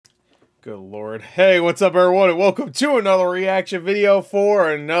Good lord. Hey, what's up everyone, and welcome to another reaction video for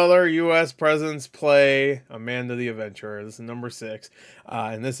another U.S. President's Play, Amanda the Adventurer. This is number 6,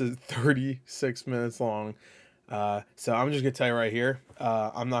 and this is 36 minutes long. So I'm just gonna tell you right here,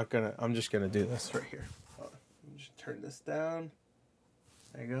 I'm just gonna do this right here. Just turn this down.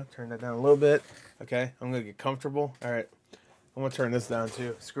 There you go, turn that down a little bit. Okay, I'm gonna get comfortable. Alright, I'm gonna turn this down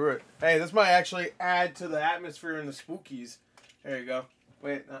too. Screw it. Hey, this might actually add to the atmosphere and the spookies. There you go.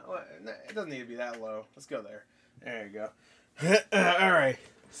 Wait, it doesn't need to be that low. Let's go there. There you go. Alright,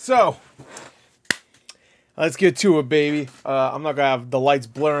 so let's get to it, baby. I'm not gonna have the lights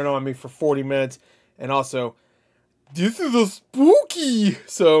blaring on me for 40 minutes. And also, this is a spooky.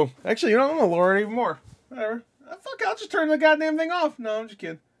 So, actually, you know, I'm gonna lower it even more. Whatever. Fuck, I'll just turn the goddamn thing off. No, I'm just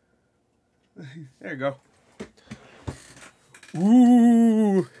kidding. There you go.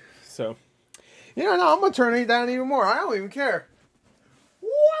 Ooh. So, you know, no, I'm gonna turn it down even more. I don't even care.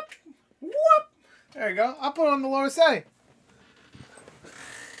 Whoop, whoop. There you go. I'll put it on the lowest setting.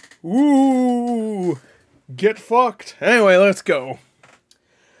 Ooh, get fucked. Anyway, let's go.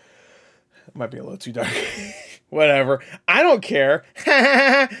 It might be a little too dark. Whatever. I don't care.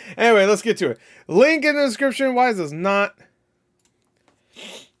 Anyway, let's get to it. Link in the description. Why is this not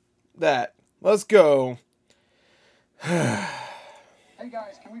that? Let's go. Hey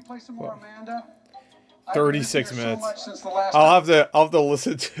guys, can we play some more Amanda? 36 minutes. So I'll have to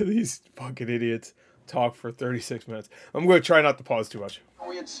listen to these fucking idiots talk for 36 minutes. I'm going to try not to pause too much.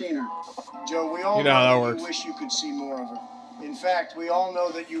 We had seen her. Joe, we all You know how that know that works. you wish you could see more of her. In fact, we all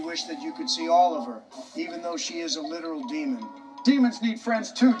know that you wish that you could see all of her, even though she is a literal demon. Demons need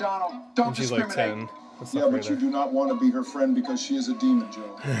friends too, Donald. Don't And she's like discriminate. 10. That's Yeah, not but fair you there. do not want to be her friend because she is a demon,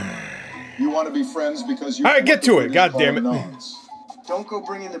 Joe. You want to be friends because you... All right, get to it. God damn it. Nonce. Don't go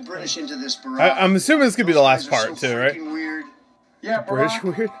bringing the British into this, Barack. I'm assuming this could be the Those last guys are part so too, right? freaking weird. Yeah, British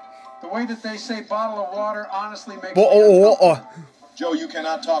Barack, weird. the way that they say bottle of water honestly makes Well, me uncomfortable. Joe, you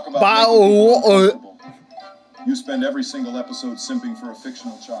cannot talk about Bow- making people uncomfortable. You spend every single episode simping for a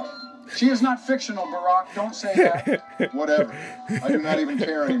fictional child. She is not fictional, Barack. Don't say that. Whatever. I do not even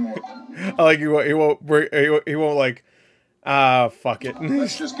care anymore. I like he won't like fuck it.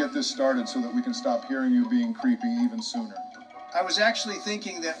 Let's just get this started so that we can stop hearing you being creepy even sooner. I was actually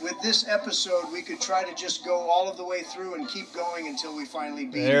thinking that with this episode, we could try to just go all of the way through and keep going until we finally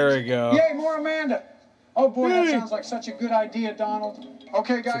beat There it. we go. Yay, more Amanda. Oh boy, that Yay. sounds like such a good idea, Donald.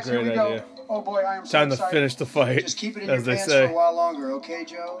 Okay, guys, here we great go. idea. Oh boy, I am so Time to excited. finish the fight, Just keep it in as your they pants for a say. while longer, okay,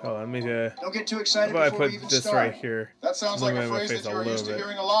 Joe? Hold on, let me Don't get too how excited about I before we put even this start. right here? That sounds like a Illuminate my phrase face that a you are little used to bit.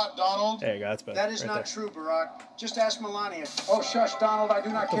 hearing a lot, Donald. There you go, that's better. That is right not there. true, Barack. Just ask Melania. Oh, shush, Donald, I do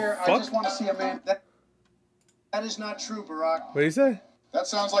not care. I fuck? just want to see Amanda. That is not true, Barack. What do you say? That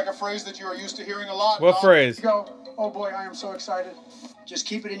sounds like a phrase that you are used to hearing a lot, What Donald. phrase? Go. Oh boy, I am so excited. Just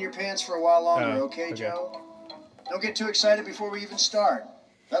keep it in your pants for a while longer, Oh, okay, okay. Joe? Don't get too excited before we even start.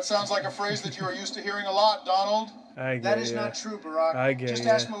 That sounds like a phrase that you are used to hearing a lot, Donald. I get That is ya. not true, Barack. I get Just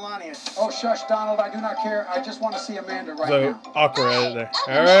ya. ask Melania. Oh, shush, Donald, I do not care. I just want to see Amanda right So now. awkward right there.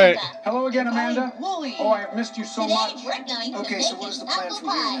 All right. Hello again, Amanda. Hi, Wooly. Oh, I have missed you so Today much. we're going to Okay, make so what is the plan apple from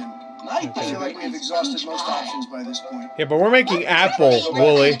here pie. then? My I feel like we have exhausted most pie. options by this point. Yeah, but we're making apple, favorite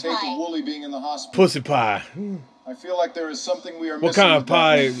Wooly. pie? Take the Wooly being in the hospital. Pussy pie. I feel like there is something we are What missing. kind of with that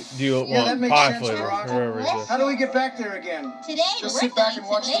pie movie. do you Yeah, that want? makes Pie sense, flavor, Barack. whatever it is. How do we get back there again? Today Just we're sit back and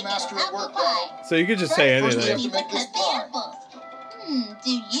going watch to the make master an at apple work, pie. So you could just say First, we have anything. to make this cut the pie. apples.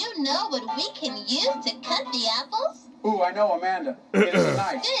 Do you know what we can use to cut the apples? Ooh, I know, Amanda. It is a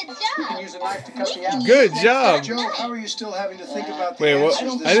knife. Good You job. can use a knife to cut We the can apples. Good use job. a Joe, how are you still having to think about the Wait, what?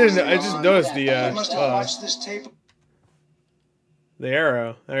 answers this I didn't. early I just on? noticed the You must have watched this tape. the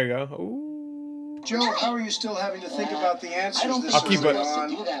arrow. There you go. Ooh. Joe, how are you still having to think about the answers this I'll keep early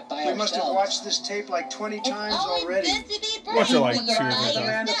it- on? We must have watched this tape like 20 times It's always already. good to be Watch it brave like when 2 you're or 3 by times.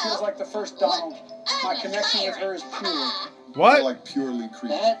 Amanda yourself. feels like the first Donald. I'm My a connection with pirate. her is pure. You're What? like purely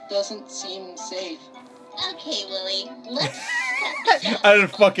creepy. That doesn't seem safe. Okay, Willie. Let's I didn't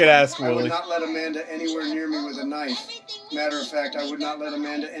fucking ask I would Willie. not let Amanda anywhere near me with a knife. Matter of fact, I would not let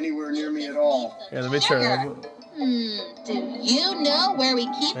Amanda anywhere near me at all. Yeah, let me turn it up. Do you know where we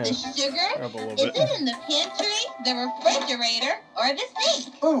keep the sugar? Up a little Is bit. it in the pantry, the refrigerator, or the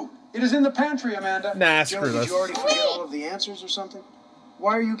sink? Ooh, it is in the pantry, Amanda. Nah, Joe, screw did this. you already forget all of the answers or something?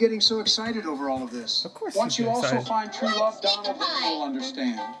 Why are you getting so excited over all of this? Of course. Once he's you also excited. find true love, Let's make a Donald, then pie. you'll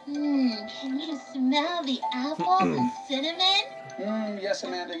understand. Can you smell the apple and cinnamon? Yes,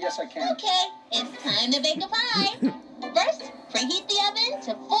 Amanda, yes, I can. Okay, it's time to bake a pie. First, preheat the oven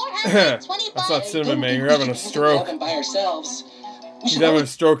to 425. That's not cinnamon, Don't man. think You're we having can a handle stroke. oven by ourselves. We He's should having a always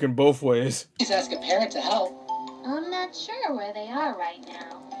stroke in both ways. ask a parent to help. I'm not sure where they are right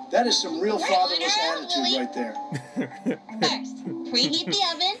now. That is some real Right, fatherless Willie. attitude right there. First, preheat the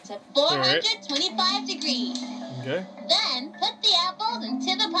oven to 425 degrees. Okay. Then, put the apples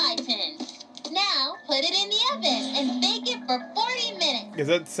into the pie tin. Now, put it in the oven and bake it for 40 minutes. Is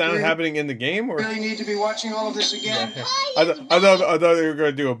that sound happening in the game, or? Really need to be watching all of this again? I thought they were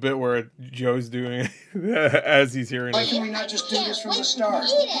gonna do a bit where Joe's doing it as he's hearing Why it. can we not just do this from the start? Eat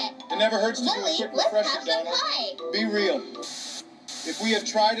it. It never hurts to do a Willie, quick let's refresher, have some Donald. pie. Be real. If we had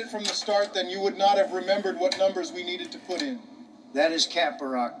tried it from the start, then you would not have remembered what numbers we needed to put in. That is Cat,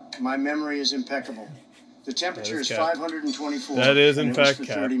 Barack. My memory is impeccable. The temperature is Cat. 524. That is, in and it was fact, for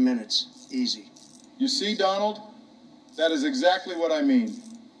Cat. 30 minutes. Easy. You see, Donald? That is exactly what I mean.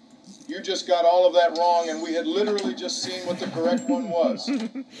 You just got all of that wrong, and we had literally just seen what the correct one was.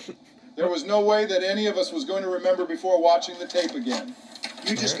 There was no way that any of us was going to remember before watching the tape again.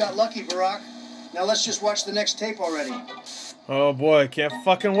 You just got lucky, Barack. Now let's just watch the next tape already. Oh boy, can't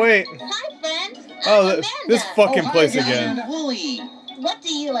fucking wait. Hi, friends. Oh, I'm this Amanda. fucking hi, place Amanda. again. Wooly. What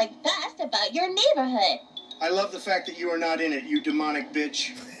do you like best about your neighborhood? I love the fact that you are not in it, you demonic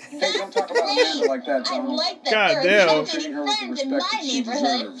bitch. Hey, don't talk about Amanda like that, I Donald. like that God there damn. are so Treating many her with the friends in respect my that she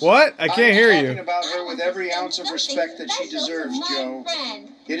neighborhood. deserves. What? I can't hear I'm talking you. about her with every ounce of respect that she deserves, Joe.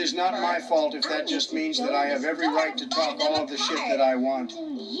 It is not my fault if that just means that I have every right to talk all of the shit that I want. Do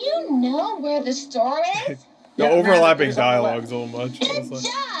you know where the store is? The Yeah, overlapping Amanda, dialogue's a little much. Good honestly.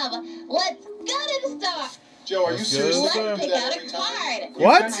 job. Let's go to the store. Joe, are you Let's seriously go. going Let's to do pick that out every a time? card.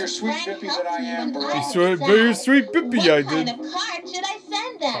 What? You're your sweet bippy that I am, bro. You're sweet bippy, What I kind did. of card should I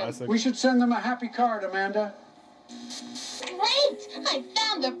send them? Classic. We should send them a happy card, Amanda. Great! I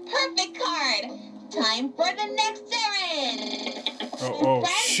found the perfect card. Time for the next errand. Oh, When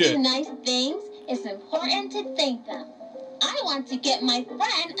friends shit. do nice things, it's important to thank them. I want to get my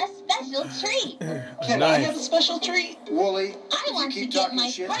friend a special treat. Can I have a special treat? Wooly, I if you want to keep get talking my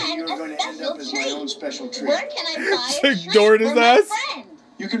shit, then friend you're a going to end special up as my treat. own special treat. Where can I buy a treat Ignored his for my ass? friend?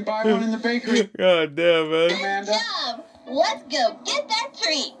 You can buy one in the bakery. God damn, man. Good Amanda? job. Let's go get that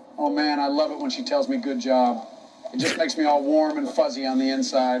treat. Oh man, I love it when she tells me good job. It just makes me all warm and fuzzy on the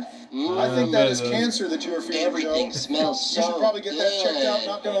inside. I think that is cancer that you are feeling, Everything Joe. smells You so should probably get that checked out,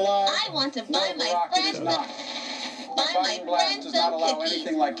 not gonna lie. I want to No, buy my Barack, it is friend not. buy my Fighting blast friend does not some allow cookies.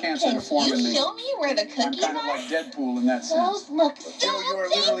 anything like cancer Can to form in you me. show me where the I'm cookies kind of are? like Deadpool in that sense. Those look so Joe, you are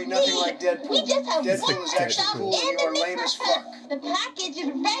literally nothing like Deadpool. We just have Deadpool one is actually stop cool and in you are the lame as picture. fuck. The package is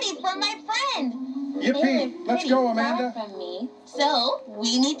ready for my friend. They Yippee! live Let's pretty go, far Amanda. from me, so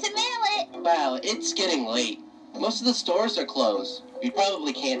we need to mail it. Wow, it's getting late. Most of the stores are closed. We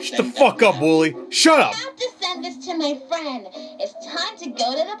probably can't Shut the send fuck that up, now. Wooly. Shut I up. have to send this to my friend. It's time to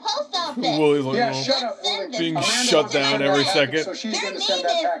go to the post office. Wooly's like, Yeah, oh. shut up, Send Wooly. this Being to Amanda shut wants to down send every that package, second. So she's Your going to send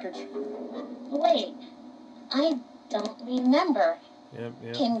name that is- package. Wait, I don't remember. Yep,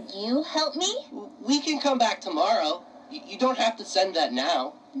 yep. Can you help me? We can come back tomorrow. You don't have to send that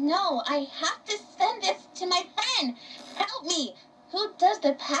now. No, I have to send this to my friend. Help me. Who does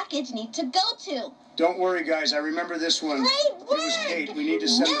the package need to go to? Don't worry, guys. I remember this one. Great It work. was Kate. We need to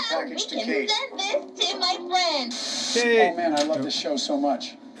send the Now package to we can Kate. send this to my friend. Hey. Oh man, I love this show so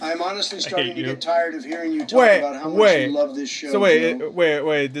much. I'm honestly starting to you. get tired of hearing you talk Wait, about how much wait. you love this show. So wait, Joe.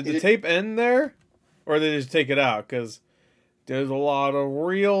 wait. Did the It- tape end there, or did they just take it out? Because there's a lot of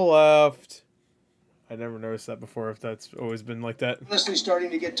reel left. I never noticed that before. If that's always been like that. Honestly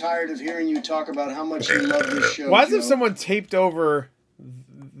starting to get tired of hearing you talk about how much you love this show. Why is Joe. if someone taped over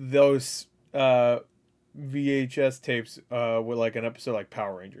those VHS tapes with like an episode like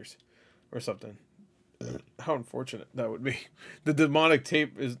Power Rangers or something? How unfortunate that would be. The demonic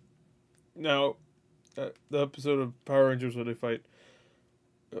tape is now the episode of Power Rangers where they fight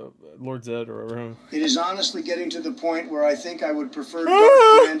Lord Zed or whatever. It is honestly getting to the point where I think I would prefer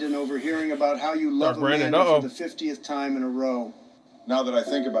Dark Brandon over hearing about how you love Dark Brandon, Amanda uh-oh. for the 50th time in a row. Now that I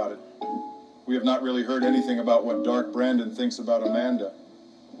think about it, we have not really heard anything about what Dark Brandon thinks about Amanda.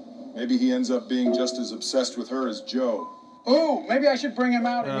 Maybe he ends up being just as obsessed with her as Joe. Ooh, maybe I should bring him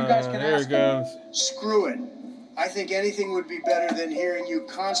out and you guys can There ask it him. goes. Screw it. I think anything would be better than hearing you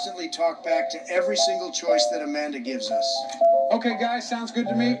constantly talk back to every single choice that Amanda gives us. Okay, guys, sounds good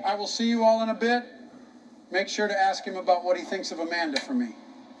to me. I will see you all in a bit. Make sure to ask him about what he thinks of Amanda for me.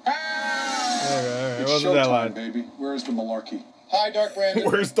 All right. It It's wasn't that showtime, loud. baby. Where is the malarkey? Hi, Dark Brandon.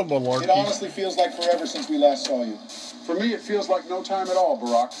 Where's the It malarkey? honestly feels like forever since we last saw you. For me, it feels like no time at all,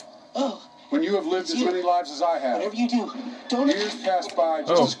 Barack. Oh, When you have lived as many lives as I have, whatever you do, don't... years pass by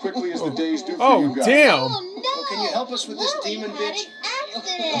just as quickly as the days do for Oh, you guys. damn. Oh, no. Well, can you help us with this Wooly demon had bitch? an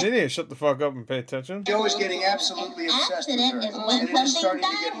accident. They need to shut the fuck up and pay attention. Joe is getting absolutely obsessed with Accident her, is and when it is something starting to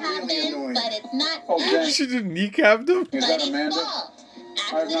bad get really happens, annoying. but it's not Oh, dang. She just kneecapped him? Is that anybody's Amanda? fault.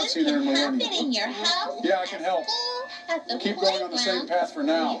 I have not seen her in Accidents can millennia. happen in your house, Yeah, I can help. at school, at the Keep going on the same playground. path for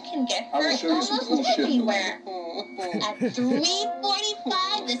now. You can get I will hurt show you some almost cool shit. anywhere. At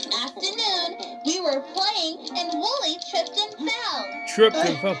 3:45 this afternoon, we were playing and Wooly tripped and fell. Tripped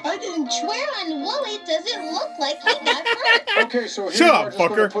and fell. I didn't swear on Wooly. Does it look like he got hurt? Okay, so here Shut you up, are just going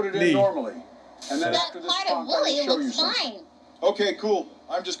fucker. to put it in Knee. normally. And then That after this part pump, of I will Wooly show you looks something. fine. Okay, cool.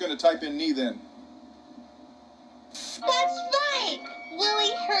 I'm just going to type in knee then. That's right.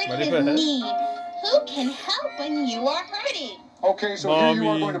 Willie hurt Ready his for that? knee. Who can help when you are hurting? Okay, so here you are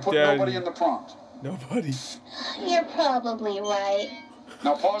Mommy, going to put Daddy. nobody in the prompt. Nobody. You're probably right.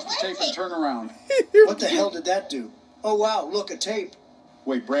 Now pause the tape and turn around. What the hell did that do? Oh, wow, look, a tape.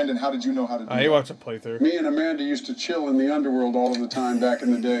 Wait, Brandon, how did you know how to do He that? watched a playthrough. Me and Amanda used to chill in the underworld all of the time back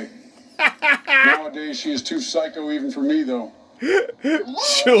in the day. Nowadays, she is too psycho even for me, though.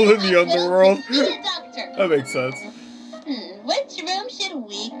 Chill in the underworld. Be a doctor. That makes sense. Which room should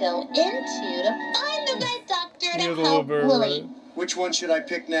we go into to find the right doctor He to was a little help bit Willie? Which one should I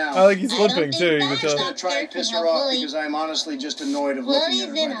pick now? I like he's I don't limping think too. You that can I'm tell. gonna try and piss her Help off Willie. because I'm honestly just annoyed of looking Willie's at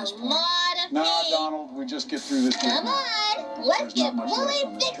her in by a this point. lot of Nah, pain. Donald, we just get through this bit Come now. on, let's There's get not much left Willie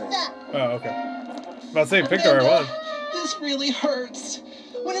on this fixed tape. up. Oh, okay. About to say, pick the right one. This really hurts.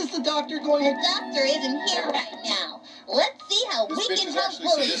 When is the doctor going The to... doctor isn't here right now. Let's see how This we bitch can is help actually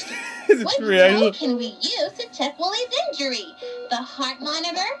Willie. sadistic. It's What reaction. tool can we use to check Willie's injury? The heart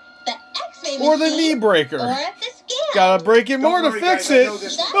monitor, the X-ray machine, Or the knee breaker. or the scale? Gotta break it Don't more to worry, fix guys, I it. know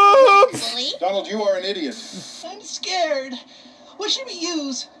this That's Oh. right, Willie. Donald, you are an idiot. I'm scared. What should we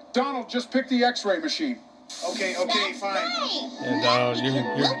use? Donald, just pick the X-ray machine. Okay, That's fine. right. Yeah, Now Donald, we can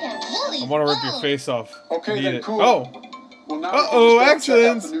you're- look at Willie's I want to rip your bones. face off. Okay, Need then it. cool. Oh, Well, now Uh-oh, we can just go check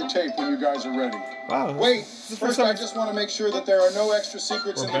out accidents. the new tape when you guys are ready. wow. Wait, This is the first time- I just want to make sure that there are no extra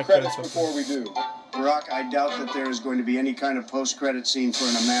secrets in the Rebecca credits or before we do. Barack, I doubt that there is going to be any kind of post-credit scene for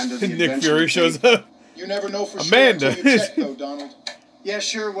an Amanda the Nick Adventurer Fury tape. shows up. You never know for Amanda. sure until you check, though, Donald. Yeah,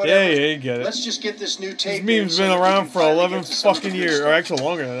 sure, Yeah, whatever. yeah, you get it. Let's just get this new This tape. meme's in been so that we around can for finally 11 get to some of the fucking good years, stuff. or actually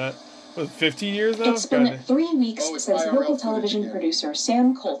longer than that. Was it 15 years now? It's been 3 weeks Oh, it's since IRL local footage television again. producer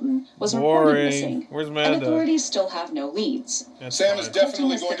Sam Colton was reported Boring. missing, Where's and Amanda? authorities still have no leads. That's Sam fine. is definitely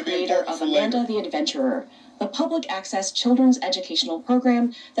Colton is going the to be creator important of for Amanda later. the Adventurer, the public access children's educational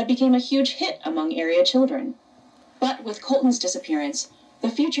program that became a huge hit among area children. But with Colton's disappearance, the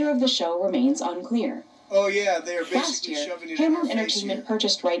future of the show remains unclear. Oh yeah, they are Last basically year, shoving it in our Hamlin face Entertainment here.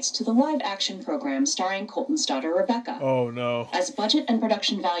 purchased rights to the live-action program starring Colton's daughter Rebecca. Oh no. As budget and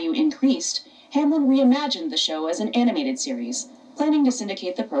production value increased, Hamlin reimagined the show as an animated series, planning to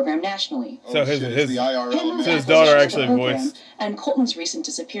syndicate the program nationally. Oh, So his- shit, his- it's the IRL. Hamlin's So his Amanda. daughter acquisition of actually the program voiced. and Colton's recent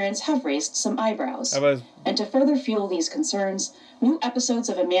disappearance have raised some eyebrows. How about And to further fuel these concerns, new episodes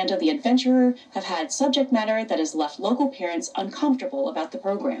of Amanda the Adventurer have had subject matter that has left local parents uncomfortable about the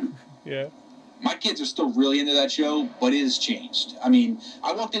program. yeah? My kids are still really into that show, but it has changed. I mean,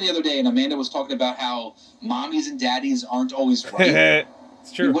 I walked in the other day and Amanda was talking about how mommies and daddies aren't always right. It's I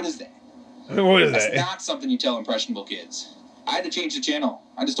mean, true. what is that? What is That's that? not something you tell impressionable kids. I had to change the channel.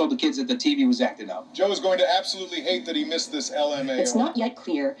 I just told the kids that the TV was acting up. Joe is going to absolutely hate that he missed this LMAO. It's not yet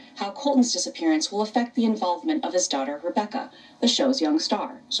clear how Colton's disappearance will affect the involvement of his daughter Rebecca, the show's young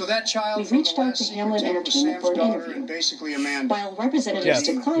star. So that child We've from reached the out last to secret Hamlin tape was Entertainment Sam's for an daughter interview. and basically Amanda. While representatives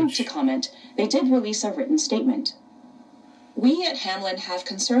Yeah. declined to comment, they did release a written statement. We at Hamlin have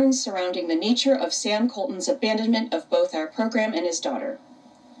concerns surrounding the nature of Sam Colton's abandonment of both our program and his daughter.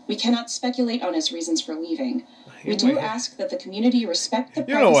 We cannot speculate on his reasons for leaving. We do ask that the community respect the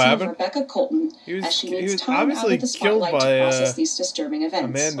You know what privacy of happened? Rebecca Colton He was- as she he needs was time out obviously of the killed spotlight by, to process these disturbing events.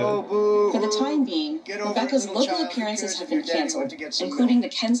 Amanda. Oh, boo. For the time being, Get over it, Rebecca's little local child. Who appearances cares have if been your daddy went canceled, to get some including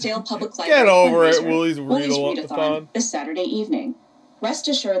milk? the Kensdale Public Library Get over it, fundraiser, Willie's Willie's Readathon. Readathon, this Saturday evening. Rest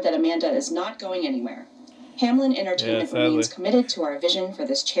assured that Amanda is not going anywhere. Hamlin Entertainment sadly. remains committed to our vision for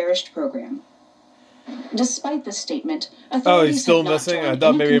this cherished program. Despite this statement, Oh, authorities he's still have not missing? I drawn thought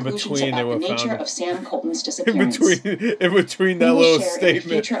any maybe in conclusions between they about would the have nature found him. of Sam Colton's In disappearance. between that We will little share any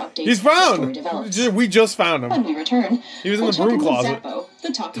statement. future updates He's as the found! story develops. We just found When him. we return, He was in we'll the broom check in with closet. Zappo,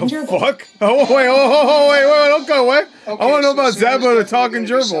 the talking The gerbil. fuck? Oh, wait, don't go away. I Okay, want to know so about Sam is Zappo the definitely talking gonna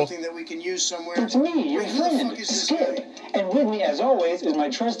do gerbil. Something that we can use somewhere. It's me, your Wait, who the friend, fuck is this Skip. guy? And with me, as always, is my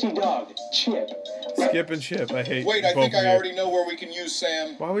trusty dog, Chip. Skip and Chip. I hate Wait, I both think of I you. already know where we can use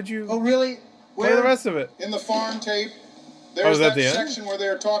Sam. Why would you Oh, really? play the rest of it? In the farm tape, Oh, there's is that that the end? section where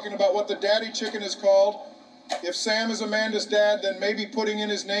they're talking about what the daddy chicken is called. If Sam is Amanda's dad, then maybe putting in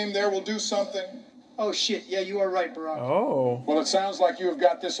his name there will do something. Oh shit! Yeah, you are right, Barack. Oh. Well, it sounds like you have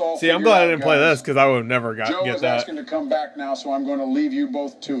got this all See, I'm figured glad I out, didn't play guys. this because I would have never Joe get is that. asking to come back now, so I'm going to leave you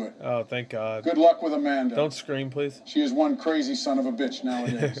both to it. Oh, thank God. Good luck with Amanda. Don't scream, please. She is one crazy son of a bitch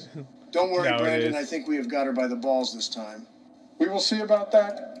nowadays. Don't worry, Nowadays. Brandon. I think we have got her by the balls this time. We will see about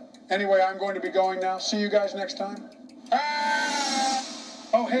that. Anyway, I'm going to be going now. See you guys next time. Ah!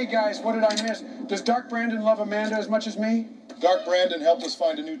 Oh, hey guys, what did I miss? Does Dark Brandon love Amanda as much as me? Dark Brandon helped us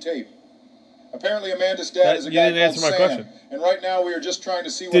find a new tape. Apparently, Amanda's dad is a You guy didn't called answer my Sam, question. and right now we are just trying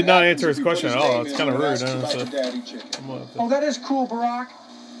to see what Did not happens answer if his we put question at his all. name It's in kinda and rude, asks huh? about So- the daddy chicken. Oh, that is cool, Barack.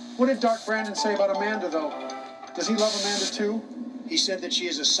 What did Dark Brandon say about Amanda, though? Does he love Amanda, too? He said that she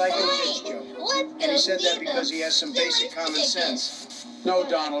is a psycho bitch, Joe. And he said that because he has some basic common sense. No,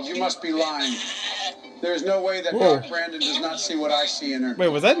 Donald, you must be lying. There's no way that Whoa. Dark Brandon does not see what I see in her. Wait,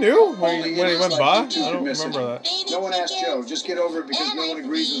 was that new? When Only he went idiots by? I like you don't miss it. remember that. No one asked Joe. Just get over it because no one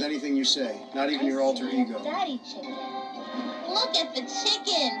agrees with anything you say. Not even your alter ego. Daddy chicken. Look at the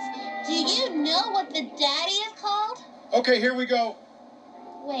chickens. Do you know what the daddy is called? Okay, here we go.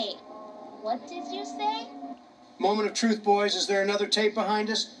 Wait, what did you say? Moment of truth, boys. Is there another tape behind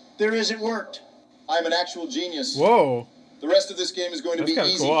us? There is. It worked. I'm an actual genius. Whoa. The rest of this game is going to That's be kind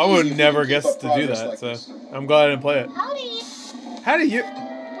of easy. cool. I easy would if we never can keep guess up to do progress that, like so this. I'm glad I didn't play it. How do you? How do you?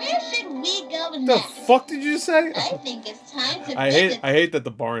 Where should we go The next? fuck did you say? I think it's time to I visit hate that the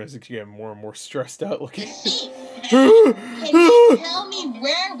barn is getting more and more stressed out looking. the sheep. Can you tell me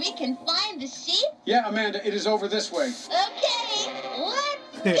where we can find the sheep? Yeah, Amanda, it is over this way. Okay,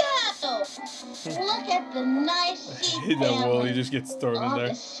 let's go. Look at the nice I sheep hate that Wooly family. just gets thrown in All there.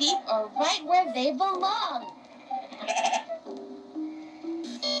 the sheep are right where they belong.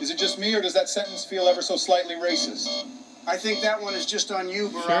 Is it just me, or does that sentence feel ever so slightly racist? I think that one is just on you,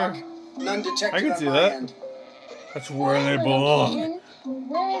 Barack. Sure. None detected I can on see my that. end. That's where they belong.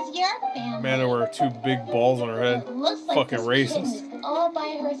 Where is your family? Amanda wear two big balls on her head. Looks like Fucking this kitten racist. is all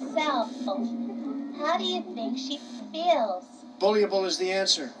by herself. How do you think she feels? Bullyable is the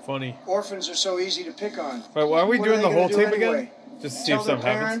answer. Funny. Orphans are so easy to pick on. Wait, why are we What doing they the gonna whole do tape anyway? again? Just to see Tell if their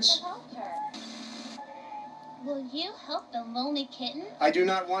something happens. parents? Help her. Will you help the lonely kitten? I do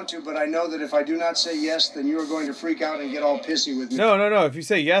not want to, but I know that if I do not say yes, then you are going to freak out and get all pissy with me. No. If you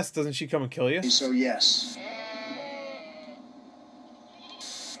say yes, doesn't she come and kill you? So yes.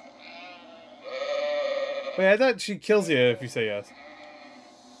 Wait, I thought she kills you if you say yes.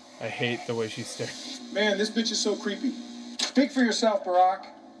 I hate the way she stares. Man, this bitch is so creepy. Speak for yourself, Barack.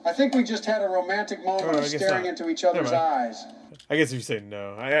 I think we just had a romantic moment Oh, I of guess staring not. into each other's Never mind. eyes. I guess if you say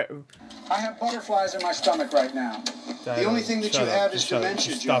no, I have butterflies in my stomach right now. The only thing that Shut you up. have Just is shut up.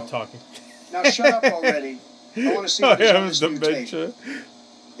 dementia, Just Joe. Stop talking. Now shut up already. I want to see I what is on have this new tape. dementia.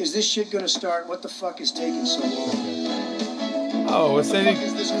 Is this shit going to start? What the fuck is taking so long? Oh, it's What the any fuck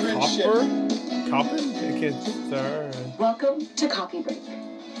is this cringe shit? copper? I can't. Sorry. Welcome to Coffee Break.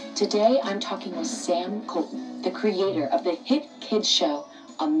 Today I'm talking with Sam Colton, the creator of the hit kids show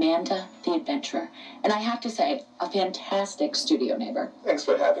Amanda the Adventurer. And I have to say, a fantastic studio neighbor. Thanks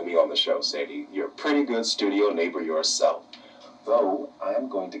for having me on the show, Sadie. You're a pretty good studio neighbor yourself. Though, I am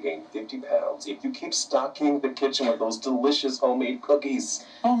going to gain 50 pounds if you keep stocking the kitchen with those delicious homemade cookies.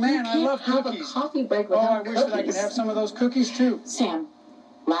 Oh man, I You love can't have cookies. a coffee break Oh, without I wish that I could cookies. have some of those cookies too. Sam,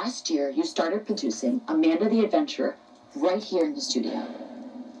 last year you started producing Amanda the Adventurer right here in the studio.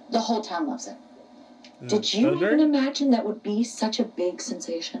 The whole town loves it. Did you Thunder? even imagine that would be such a big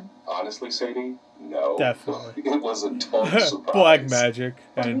sensation? Honestly, Sadie, no. Definitely. It was a total surprise. Black magic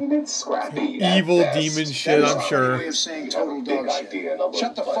I and mean, it's scrappy. at evil best. demon shit, That is I'm a sure. funny way of saying You have a total big dog shit. idea and a low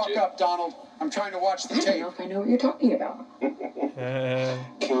Shut the fuck budget. up, Donald. I'm trying to watch the I don't tape. know if I know what you're talking about.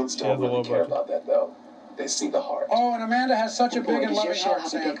 Kids Yeah, don't the low really care budget. about that, though. They see the heart. Oh, and Amanda has such a Boy, big and does your loving show heart, have a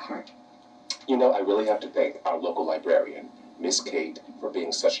Sam. big heart. You know, I really have to thank our local librarian, Miss Kate, for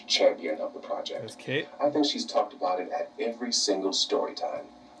being such a champion of the There's project. Kate. I think she's talked about it at every single story time.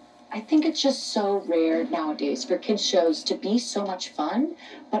 I think it's just so rare nowadays for kids shows to be so much fun,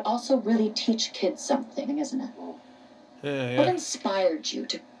 but also really teach kids something, isn't it? What Yeah. inspired you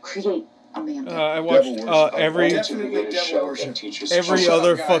to create Amanda? I watched every Definitely devil worship. every Shut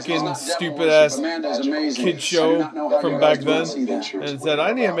other up, guys. It's fucking not devil stupid worship. ass Amanda is amazing. kid I show do not know how from you back guys then, don't see that. and said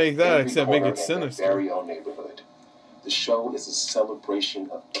I need to make that, except make it sinister. Very own neighborhood. The show is a celebration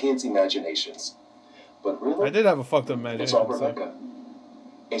of kids' imaginations. But really, I did have a fucked up it's all imagination. So. Rebecca.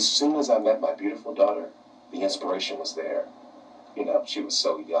 As soon as I met my beautiful daughter, the inspiration was there. You know, she was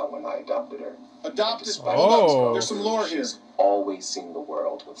so young when I adopted her. Adopted. Despite Oh. her There's some lore here. She's always seen the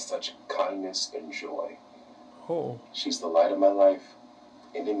world with such kindness and joy. Oh, She's the light of my life,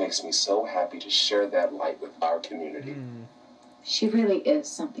 and it makes me so happy to share that light with our community. She really is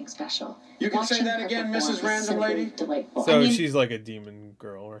something special. You can say Watching that her again, perform Mrs. is Random simply Lady? Delightful. So I mean, she's like a demon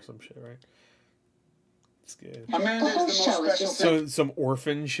girl or some shit, right? It's good. Amanda The whole is the show most is special just thing. So some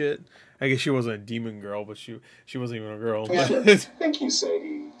orphan shit. I guess she wasn't a demon girl, but she wasn't even a girl. Thank you,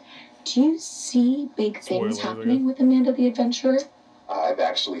 Sadie. do you see big things Spoilers, I happening guess. with Amanda the Adventurer? I've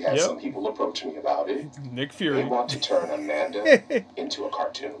actually had Yep. some people approach me about it. Nick They Fury. want to turn Amanda into a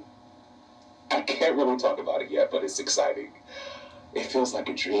cartoon. I can't really talk about it yet, but it's exciting. It feels like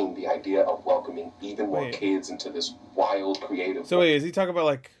a dream, the idea of welcoming even more Wait. kids into this wild, creative So wait, is he talking about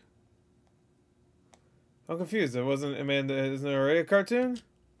like? I'm confused. It wasn't Amanda. Isn't it already a cartoon?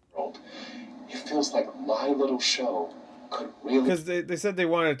 world. It feels like my little show could really Because they said they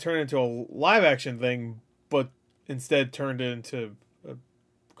wanted to turn it into a live action thing, but instead turned it into a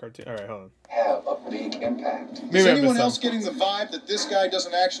cartoon. All right, hold on. have a big impact. Maybe Is I anyone missed else something. getting the vibe that this guy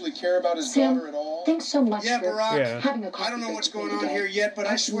doesn't actually care about his Sam, daughter at all? thanks so much Yeah, for Barack. Yeah. having a coffee I don't know break what's with me going on today. here yet, but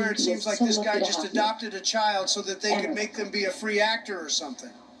I swear it seems like this guy just have you. adopted a child so that they could make them be a free actor or something.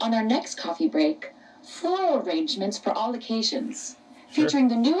 On our next coffee break, floral arrangements for all occasions, Sure. featuring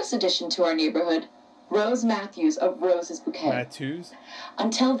the newest addition to our neighborhood, Rose Matthews of Rose's Bouquet. Matthews.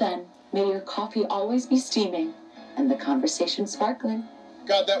 Until then, may your coffee always be steaming and the conversation sparkling.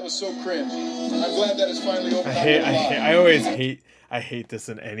 God, that was so cringe. I'm glad that is finally over. I hate this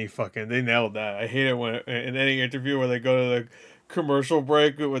in any fucking. They nailed that. I hate it when in any interview where they go to the commercial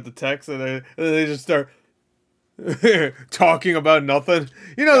break with the text and they just start talking about nothing.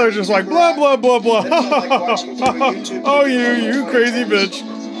 You know, they're just like blah blah blah blah. Oh, you crazy bitch.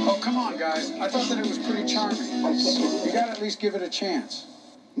 Oh, come on, guys. I thought that it was pretty charming. You gotta at least give it a chance.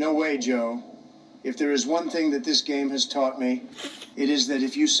 No way, Joe. If there is one thing that this game has taught me, it is that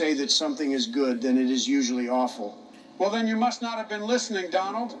if you say that something is good, then it is usually awful. Well, then you must not have been listening,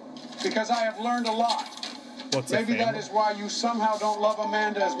 Donald, because I have learned a lot. What's Maybe a that family? is why you somehow don't love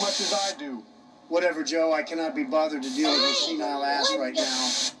Amanda as much as I do. Whatever, Joe. I cannot be bothered to deal with your senile ass right now.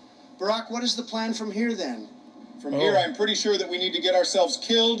 Barack, what is the plan from here, then? From here, I'm pretty sure that we need to get ourselves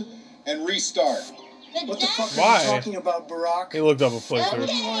killed and restart. What the fuck Why? are you talking about, Barack? He looked up a Why playthrough.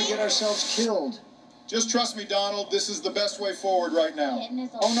 do you want to get ourselves killed? Just trust me, Donald. This is the best way forward right now.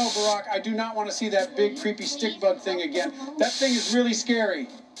 Oh no, Barack, I do not want to see that big creepy stick bug thing again. That thing is really scary.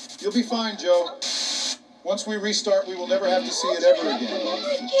 You'll be fine, Joe. Once we restart, we will never have to see it ever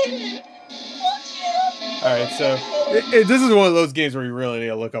again. All right, so this is one of those games where you really need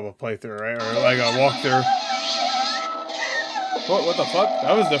to look up a playthrough, right, or like a walkthrough. What the fuck?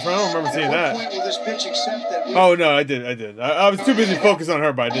 That was different. I don't remember seeing At that. what point will this bitch accept that we... Oh no, I did. I was too busy focused on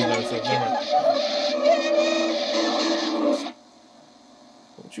her, but I did notice it. Never mind.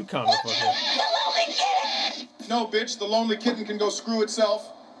 Don't you calm the fuck down. No, bitch, the lonely kitten can go screw itself.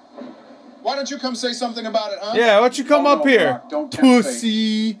 Why don't you come say something about it, huh? Yeah, why don't you come Oh, up no, here, Barack, don't tempt fate.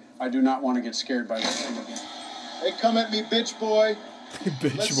 pussy, I do not want to get scared by this thing again. Hey, come at me, bitch boy. Let's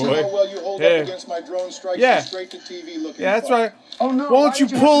bitch see how boy. well you hold Yeah. up against my drone strikes Yeah. and straight to TV looking. Yeah, that's fuck. right. Oh no! Why don't you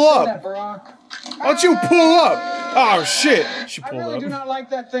did pull have to say up? that, Barack? Why don't you pull up? Oh shit, she I pulled really do up. not like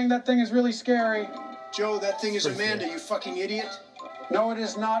that thing. That thing is really scary. Joe, that thing is Amanda, you fucking idiot. No, it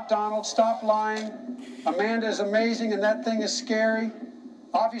is not, Donald. Stop lying. Amanda is amazing, and that thing is scary.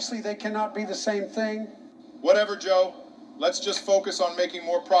 Obviously, they cannot be the same thing. Whatever, Joe. Let's just focus on making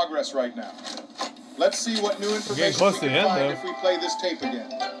more progress right now. Let's see what new information close we to can the end, find though. if we play this tape again.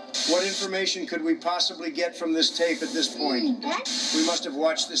 What information could we possibly get from this tape at this point? We must have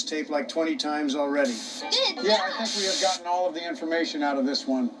watched this tape like 20 times already. Yeah, I think we have gotten all of the information out of this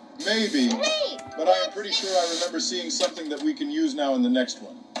one. Maybe, but I am pretty sure I remember seeing something that we can use now in the next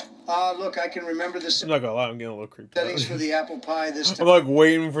one. Look, I can remember the I'm not gonna lie, I'm getting a little creeped out. settings for the apple pie this I'm like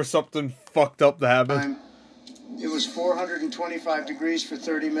waiting for something fucked up to happen. time. It was 425 degrees for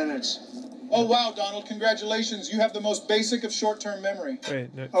 30 minutes. Oh, wow, Donald, congratulations. You have the most basic of short-term memory.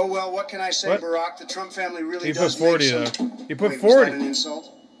 Wait, no. Oh, well, what can I say, What? Barack? The Trump family really He put does 40 make some... though. He put Wait, 40. Was that an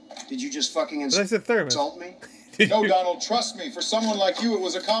insult? Did you just fucking But I said 30 minutes. insult me? No, Donald, trust me. For someone like you, it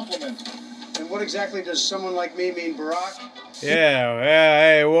was a compliment. And what exactly does someone like me mean, Barack? Yeah,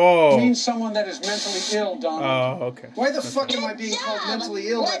 hey, It whoa. means someone that is mentally ill, Donald. Oh, okay. Why the fuck am I being called mentally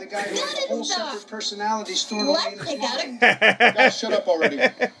ill by the guy who has a whole separate personality stored away in his mind? Guys, shut up already.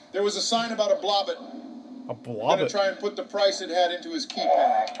 There was a sign about a blobbit. A I'm blob gonna it. try and put the price it had into his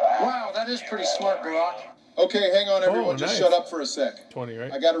keypad. Wow, that is pretty smart, Barack. Okay, hang on, everyone. Just nice. shut up for a sec. 20,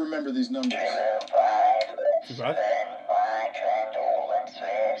 right? I gotta remember these numbers. 25?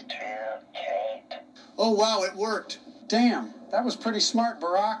 Oh, wow, it worked. Damn, that was pretty smart,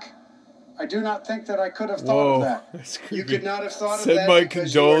 Barack. I do not think that I could have thought of that. That's creepy. You could not have thought of Send that my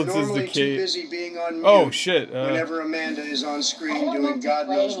because you are condolences to normally too Kate. busy being on mute. Oh shit! Whenever Amanda is on I screen don't doing want to God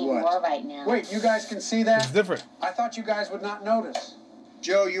play knows anymore what. right now. Wait, you guys can see that? It's different. I thought you guys would not notice.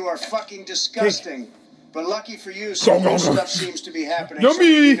 Joe, you are fucking disgusting. But lucky for you, some good stuff seems to be happening. So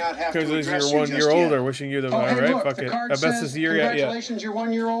you Yummy! do not have to Because address you're you 1 year just yet. older, wishing you the Oh, hey, right. look, Fuck the it. card I best says, this year yet. Yeah. congratulations, you're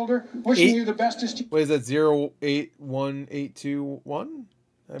 1 year older. Wishing Eight- you the bestest What is that? 081821.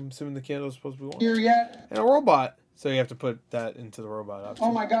 I'm assuming the candle is supposed to be 1. year yet. And a robot. So you have to put that into the robot option.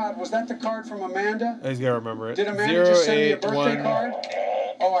 Oh my God, was that the card from Amanda? I just gotta remember it. Did Amanda just send me a birthday 081. card?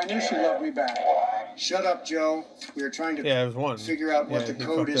 Oh, I knew she loved me back. Shut up, Joe. We are trying to Yeah, it was 1. figure out what Yeah, the he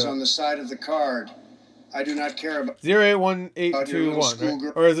code fucked is up. on the side of the card. I do not care about 081821, right?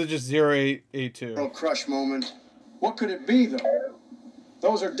 schoolgirl- Or is it just 0882? girl crush moment. What could it be, though?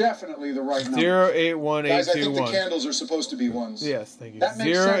 Those are definitely the right numbers. Guys, I think the 081821. candles are supposed to be ones. Yes, thank you. That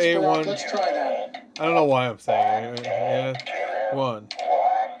makes sense, Barack. 081. Let's try that. I don't know why I'm saying it. Yeah. 1.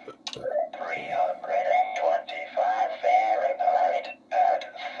 325 Fahrenheit at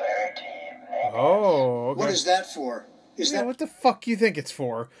 13. Oh, okay. What is that for? Is Yeah, that what the fuck you think it's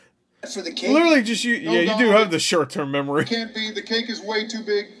for? for the cake? Literally just you. No, Yeah, you do Donald. have the short-term memory. It can't be. The cake is way too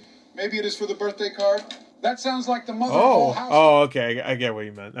big. Maybe it is for the birthday card. That sounds like the mother of the Oh, whole house oh, okay. I get what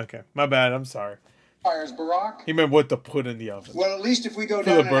you meant. Okay, my bad. I'm sorry. fires, Barack. He meant what to put in the oven. Well, at least if we go For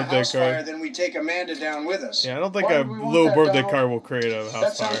down the in a birthday house card. fire, then we take Amanda down with us. Yeah, I don't think Why a do we want little that, birthday Donald? card will create a That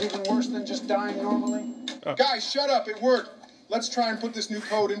house sounds fire. even worse than just dying normally. Guys, shut up. It worked. Let's try and put this new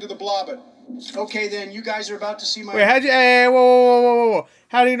code into the blobbit. Okay, then you guys are about to see my. Wait, how'd you? Hey, whoa.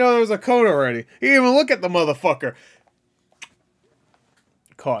 How do you know there was a code already? You didn't even look at the motherfucker.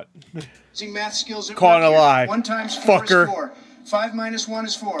 Caught. math skills at Caught work a here. lie. 1 times 4 Fucker. is 4. 5 minus 1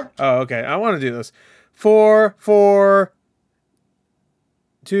 is 4. Oh, okay. I want to do this. 4, 4,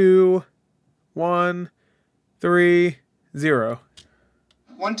 2, 1, 3, 0.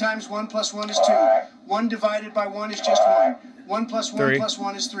 1 times 1 plus 1 is 2. 1 divided by 1 is just 1. 1 plus 1 3. plus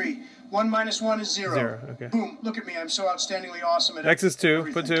 1 is 3. 1 minus 1 is 0. 0, okay. Boom. Look at me. I'm so outstandingly awesome at X is 2.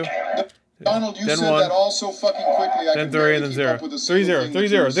 everything. Put 2. Donald, you Then said 1. that all so fucking quickly. I Then could 3 barely and then keep 0. up with a 3, 0. single 3, thing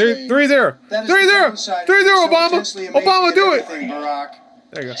 0. you were saying. 3, 0. That is 3, the 0. downside of 3, 0, being so Obama. intensely amazing Obama, at do it. everything, Barack.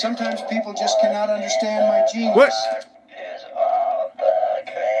 There you go. Sometimes people just cannot understand my genius. What? Is on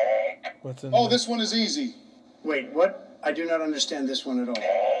the cake. What's in Oh, there? this one is easy. Wait, what? I do not understand this one at all.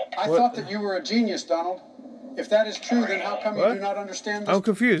 I What? thought that you were a genius, Donald. If that is true, then how come you What? do not understand this? I'm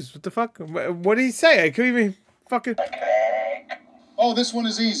confused. What the fuck? What did he say? I couldn't even fucking... Oh, this one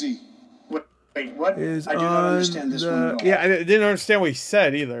is easy. Wait, what? Is I do not understand this one at all. Yeah, I didn't understand what he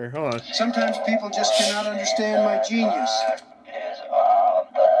said either. Hold on. Sometimes people just cannot understand my genius. Is on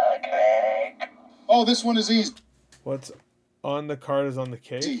the cake. Oh, this one is easy. What's on the card is on the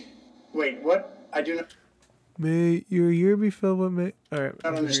cake? Wait, what? I do May your year be filled with May... Alright.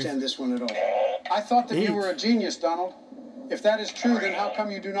 not understand this one at all. I thought that 8. you were a genius, Donald. If that is true, then how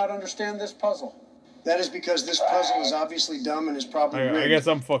come you do not understand this puzzle? That is because this puzzle is obviously dumb and is probably rigged. I guess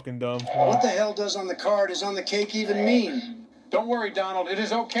I'm fucking dumb. What the hell does on the card is on the cake even mean? Don't worry, Donald. It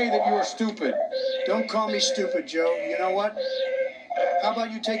is okay that you are stupid. Don't call me stupid, Joe. You know what? How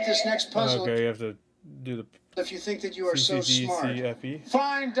about you take this next puzzle Okay, you have to do the if you think that you are so smart? CCDCFE.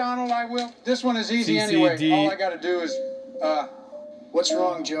 Fine, Donald, I will. This one is easy CCD. anyway. All I gotta do is, What's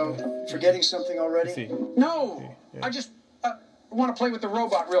wrong, Joe? Forgetting something already? See. no. Yeah. I just want to play with the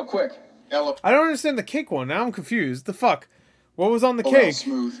robot real quick. I don't understand the cake one. Now I'm confused. The fuck? What was on the Oh, well, cake?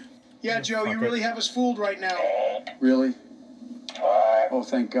 smooth. Yeah, Joe, you Fuck really it. have us fooled right now. Really? Oh,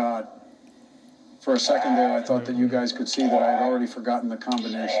 thank God. For a second there, I thought that you guys could see that I had already forgotten the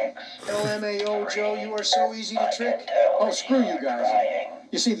combination. LMAO, Joe, you are so easy to trick. Oh, screw you guys.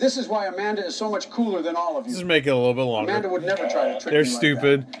 You see, this is why Amanda is so much cooler than all of Just you. make it a little bit Amanda longer. would never try to trick They're me like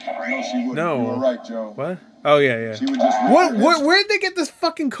stupid. No, she wouldn't. No. You were right, Joe. What? Oh yeah. She would just rip What? your What? head Where'd they get this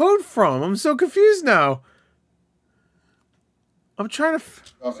fucking code from? I'm so confused now. I'm trying to.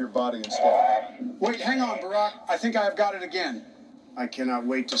 off your body instead. that. Wait, hang on, Barack. I think I have got it again. I cannot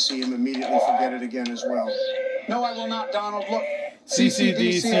wait to see him immediately forget it again as well. No, I will not, Donald. Look.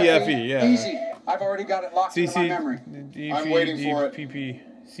 CCDCFE, yeah. Easy. I've already got it locked into my memory. I'm waiting for it. PP.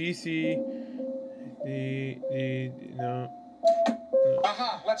 CC. No.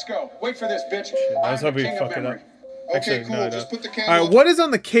 Aha, let's go. Wait for this, bitch. I was I'm the hoping king you'd of fuck it memory. up. Okay, Actually, cool. no, I Just don't. put the candle. Alright, what is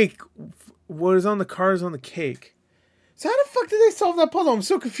on the cake? What is on the card is on the cake? So how the fuck did they solve that puzzle? I'm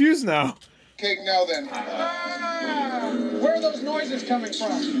so confused now. Cake now then. Ah, where are those noises coming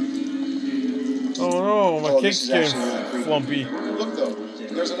from? Oh no, my Oh, cake's this is getting actually really flumpy. Look though,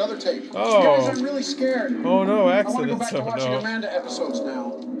 there's another tape. Guys, Oh. I'm really scared. Oh no, I want to go accidents. back to Oh watching no. Amanda episodes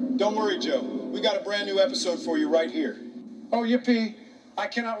now. Don't worry, Joe. We got a brand new episode for you right here. Oh, yippee. I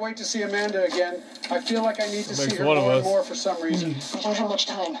cannot wait to see Amanda again. I feel like I need to see her one of more and us. more for some reason. We don't have much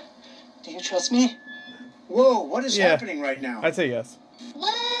time. Do you trust me? Whoa, what is Yeah. happening right now? I'd say yes. Wooly!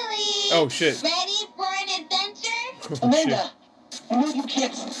 Oh, shit. Ready for an adventure? Oh, shit. Amanda, no, you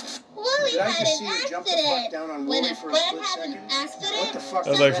can't. Wooly Did I had just an see you jump the fuck accident. down on When Wooly a for a friend split has an second? accident, What the fuck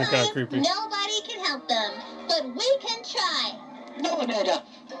That's is actually that? kind of creepy. nobody can help them. But we can try. No, Amanda.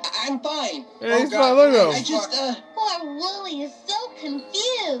 I'm fine. Hey, he's God, fine. Look at I him. just, Poor Wooly is so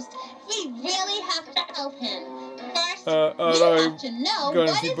confused. We really have to help him. First, we no, have to know go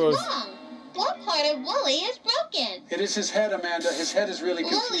to what is T-pose. wrong. What part of Wooly is broken? It is his head, Amanda. His head is really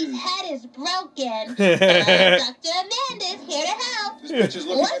Wooly's confused. head is broken. Dr. Amanda is here to help. This bitch is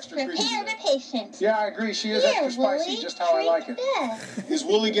looking Let's extra creepy prepare the today. patient. Yeah, I agree. She is Here, extra spicy, Wooly, just how I like it. drink this. Is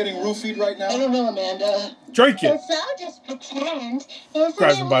Wooly getting roofied right now? I don't know, Amanda. Drink it. It's all just pretend, isn't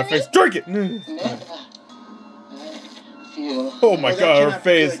Grabs it, him by the Wooly? face. Drink it. Amanda. I feel... Oh my that god, her cannot be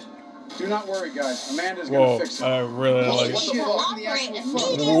face. good. Do not worry, guys. Amanda's going Whoa, to fix it. I really like What it. the fuck? Cooperate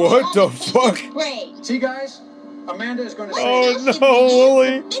immediately What the on fuck? Great. See, guys? Amanda is going to Oh, save it. no,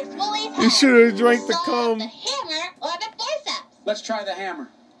 Wooly. Fix Wooly's You head. should have drank the Saw, cum. the hammer, or the forceps. Let's try the hammer.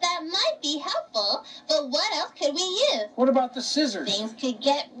 That might be helpful, but what else could we use? What about the scissors? Things could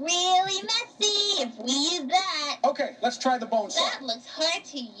get really messy if we use that. Okay, let's try the bone saw. That looks hard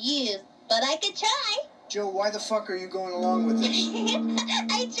to use, but I could try. Joe, why the fuck are you going along with this?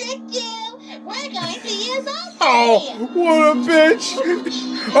 I tricked you. We're going to use all Oh, three. what a bitch.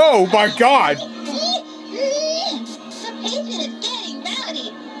 Oh my god. The patient is getting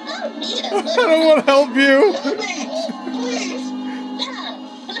rowdy. I'll need a I little. don't want to help you. Please. So,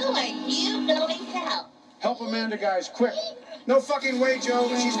 who are you going to help? Help Amanda, guys, quick. No fucking way, Joe.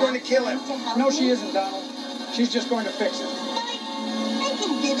 She's going to kill him. No, she isn't, Donald. She's just going to fix it. I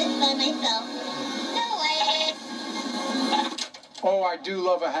can do this by myself. No way. Oh, I do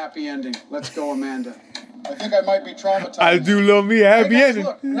love a happy ending. Let's go, Amanda. I think I might be traumatized. I do love me a Hey, happy guys, ending.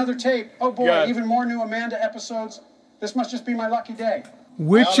 look, another tape. Oh, boy, God. even more new Amanda episodes. This must just be my lucky day. I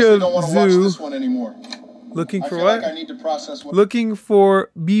Which honestly of don't want to watch Zoo this one anymore. looking I for feel what? like I need to process what... Looking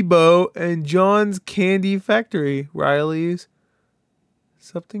for Bebo and John's Candy Factory. Riley's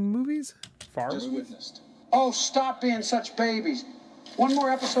something movies? Far just movies? witnessed. Oh, stop being such babies. One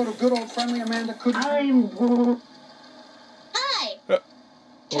more episode of good old friendly Amanda couldn't... Hi.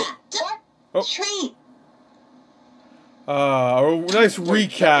 Trapdoor. Oh. Treat. Nice Wait, that was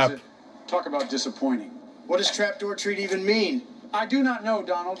recap. it. Talk about disappointing. What does trapdoor treat even mean? I do not know,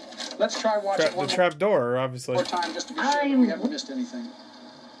 Donald. Let's try watching The one trap door, obviously. more time just to be sure we haven't missed anything.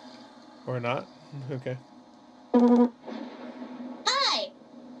 Or not. Okay. Hi.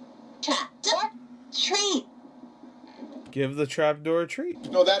 Trapdoor. Treat. Give the trap door a treat.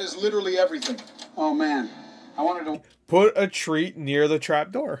 No, that is literally everything. Oh, man. I wanted to Put a treat near the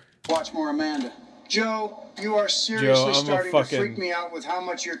trap door. watch more Amanda. Joe, you are seriously I'm a starting fucking- to freak me out with how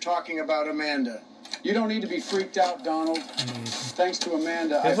much you're talking about Amanda. You don't need to be freaked out, Donald. Thanks to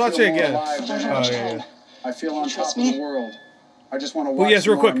Amanda, Let's I watch feel it more again. alive than Oh, ever. yeah, yeah. I feel on top trust of me? the world. I just want to Well, watch yes,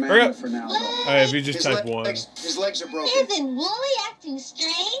 real more quick. Hurry Amanda up. for now, though. Alright, if you just type one. His legs are broken. Isn't Wooly acting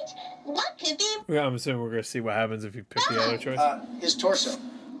strange? What could be? Yeah, I'm assuming we're going to see what happens if you pick the other choice. His torso.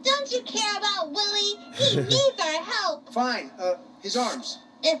 Don't you care about Wooly? He needs our help. Fine. His arms.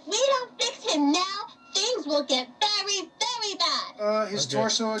 If we don't fix him now, things will get very, very bad. His Okay.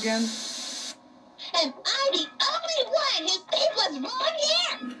 torso again. And I'm the only one who thinks what's wrong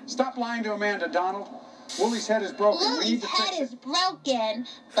here. Stop lying to Amanda, Donald. Wooly's head is broken. We need Wooly's to head fix is it. broken,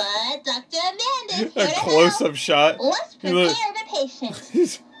 but Dr. Amanda's here A to help. close-up shot. Let's You look- prepare the patient.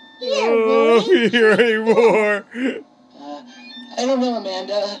 Here, Oh, Wooly. here anymore. I don't know,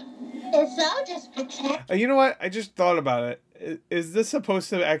 Amanda. It's all just pretend. You know what? I just thought about it. Is this supposed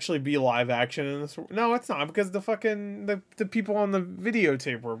to actually be live action in this? No, it's not, because the fucking the people on the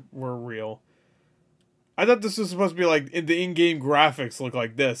videotape were real. I thought this was supposed to be like the in-game graphics look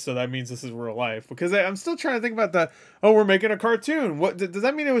like this, so that means this is real life. Because I'm still trying to think about we're making a cartoon. What does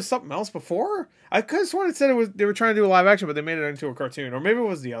that mean? It was something else before? I could have sworn it said it was they were trying to do a live action, but they made it into a cartoon, or maybe it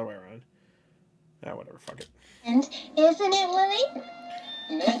was the other way around. Ah, whatever. Fuck it. And isn't it, Wooly?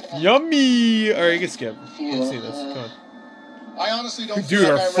 Amanda. Yummy. All right, you can skip. Let's see this. Come on. I honestly don't Dude, feel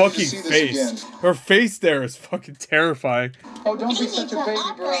her like I'm ready to fucking see this face. again. Her face there is fucking terrifying. Oh, don't We be such need a to baby,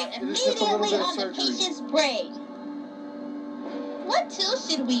 bro. operate It is just a little immediately bit of on the surgery. patient's brain. What tool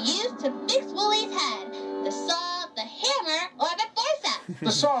should we use to fix Wooly's head? The saw, the hammer, or the forceps?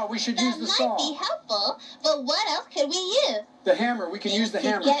 The saw. We should use That the might saw. be helpful, but what else could we use? The hammer. We can use the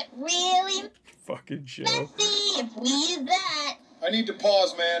Things hammer. could get really Fucking Joe. messy if we use that. I need to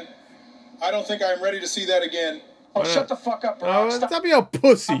pause, man. I don't think I'm ready to see that again. Oh, shut the fuck up, Barack. Stop being a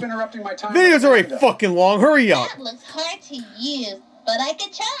pussy. Stop interrupting my time. Video's already fucking long. Hurry up. That looks hard to use, but I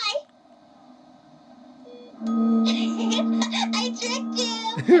could try. I tricked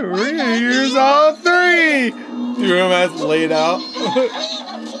you. Here's all three. Threw him as laid out. The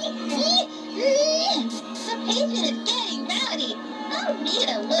patient is getting rowdy. I'll need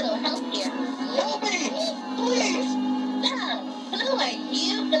a little help here. Help me, please. So, who are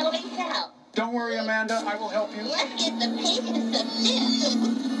you going to help? Don't worry, Amanda. I will help you. Let's get the patient subdued so we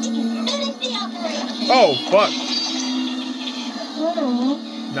can finish the operation. Oh, fuck.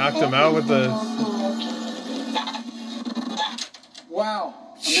 Knocked him out with the... Wow.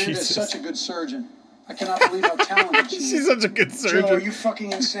 Amanda Jesus. is such a good surgeon. I cannot believe how talented she is. She's such a good surgeon. Joe, are you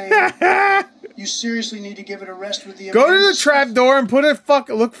fucking insane? You seriously need to give it a rest with the Go to the Amanda trap door and put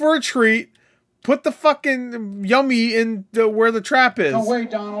look for a treat. Put the fucking yummy in where the trap is. No way,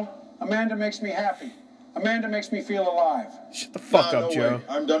 Donald. Amanda makes me happy. Amanda makes me feel alive. Shut the fuck up, no Joe. way.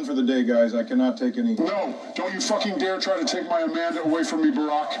 I'm done for the day, guys. I cannot take any. No, don't you fucking dare try to take my Amanda away from me,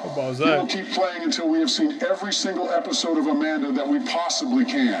 Barack. What was We that? will keep playing until we have seen every single episode of Amanda that we possibly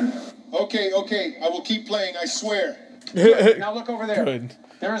can. Okay, okay. I will keep playing, I swear. Now look over there. Good.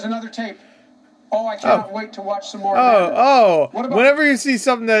 There is another tape. Oh, I cannot wait to watch some more. Oh, Amanda. oh. What about- Whenever you see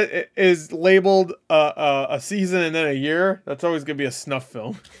something that is labeled a season and then a year, that's always going to be a snuff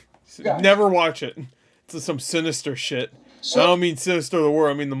film. Guys. Never watch it. It's some sinister shit. I don't mean Sinister the word,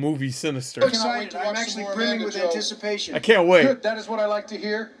 I mean the movie Sinister. I'm excited. I'm actually brimming with anticipation. I can't wait. Good, that is what I like to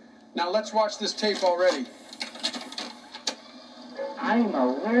hear. Now let's watch this tape already. I'm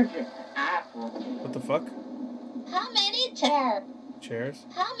allergic to apples. What the fuck? How many Chairs?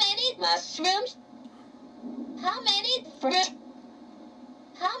 How many mushrooms? How many fruit?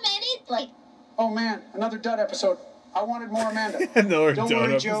 How many, like... Oh man, another dud episode. I wanted more Amanda. Another Don't dud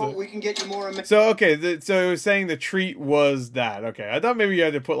worry, episode. Joe. We can get you more Amanda. So, okay, so it was saying the treat was that. Okay, I thought maybe you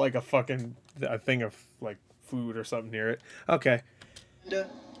had to put like a thing of like food or something near it. Okay.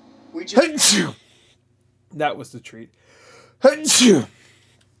 We just... That was the treat.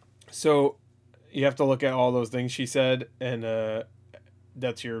 So, you have to look at all those things she said, and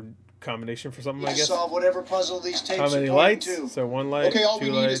that's your combination for something, I guess? solve whatever puzzle these tapes How many are lights? to. So, one light, Okay, all we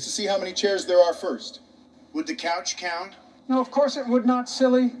two need lights. is to see how many chairs there are first. Would the couch count? No, of course it would not,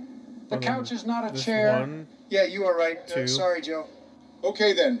 silly. The And couch is not a this chair. one. Yeah, you are right. Two. Sorry, Joe.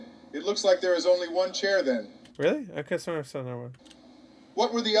 Okay, then. It looks like there is only one chair, then. Really? Okay, so I saw another one.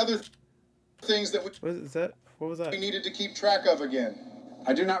 What were the other things that What is that? What was that? we needed to keep track of again?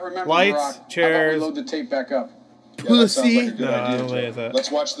 I do not remember. Lights, Barack. How about chairs. we load the tape back up? Yeah, that sounds like a good No, I idea, don't like Joe. that.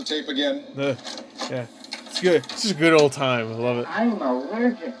 Let's watch the tape again. Yeah, it's good. It's just a good old time. I love it. I'm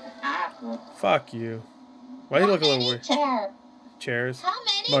allergic to apples. Fuck you. Why do you look a little weird? Chairs. How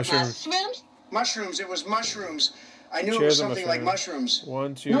many Mushrooms. mushrooms? Mushrooms. It was mushrooms. I knew it Chairs was and something like mushrooms. mushrooms.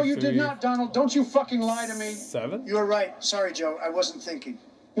 1, 2, No, you 3, did not, Donald. Don't you fucking lie to me. 7. You are right. Sorry, Joe. I wasn't thinking.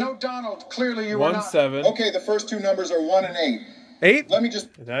 No, Donald. Clearly you were 1, not. 7. Okay, the first two numbers are 1 and 8. 8? Let me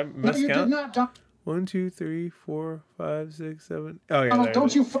just... Did I No, you did miscount? not, Donald. 1, 2, 3, 4, 5, 6, 7. Oh yeah. Donald, there it don't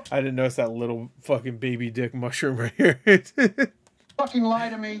is. you I didn't notice that little fucking baby dick mushroom right here. fucking lie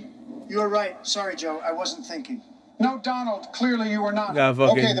to me. You are right. Sorry, Joe. I wasn't thinking. No, Donald. Clearly you were not. Got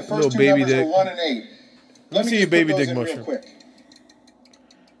fucking Okay, the little first two baby numbers dick. are 1 and 8. Let me see just your baby put those dick in mushroom. real quick.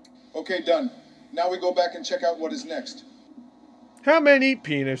 Okay, done. Now we go back and check out what is next. How many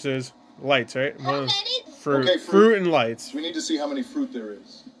penises? Lights, right? How One, many? fruit. Okay, fruit and lights. We need to see how many fruit there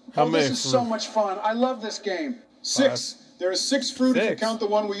is. How Oh, many this is fruit? so much fun. I love this game. 6. There is 6 fruit if you 6. count the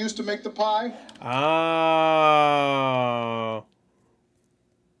one we used to make the pie. Ah.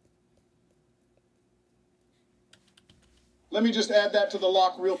 Let me just add that to the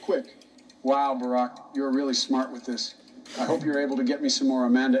lock real quick. Wow, Barack. You're really smart with this. I hope you're able to get me some more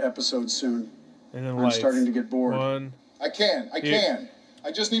Amanda episodes soon. And then I'm lights. starting to get bored. 1. I can.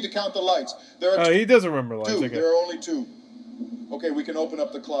 I just need to count the lights. There are Oh, he doesn't remember lights. 2. Okay. There are only 2. Okay, we can open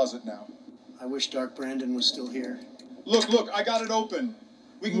up the closet now. I wish Dark Brandon was still here. Look, I got it open.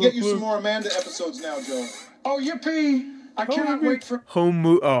 We can Look, get you look. some more Amanda episodes now, Joe. Oh, yippee! I cannot wait for Oh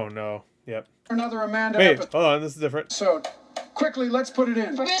no. Yep. another Amanda Wait, episode. hold on. This is different. Quickly, let's put it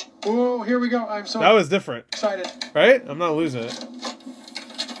in. Whoa, here we go. I'm so That was different, excited. right? I'm not losing it.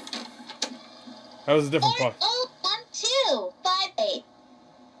 That was a different part. 401-258.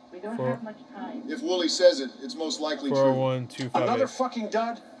 We don't Four. have much time. If Wooly says it, it's most likely true. 401, 258. Another fucking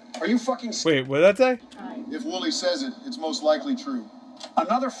dud? Are you fucking Wait, what did that say? If Wooly says it, it's most likely true.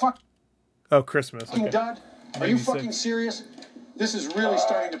 Another fucking Oh, Christmas. Okay. dud? Are you 96. fucking serious? This is really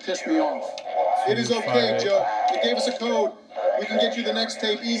starting to piss me off. It is okay, Joe. They gave us a code. We can get you the next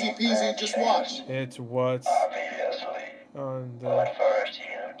tape easy peasy. Just watch. It's what's on the... But first you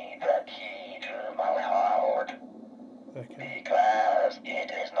need the key to my heart. Okay. Because it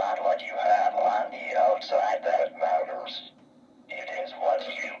is not what you have on the outside that matters. It is what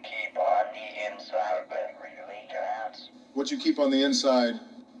you keep on the inside that really counts. What you keep on the inside.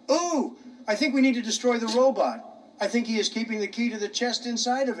 Ooh, I think we need to destroy the robot. I think he is keeping the key to the chest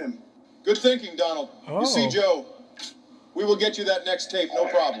inside of him. Good thinking, Donald. You see, Joe, we will get you that next tape, no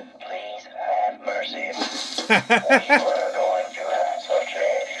problem. Please have mercy. We were going to have such a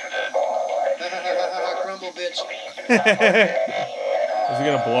beautiful Crumble, bitch. Is he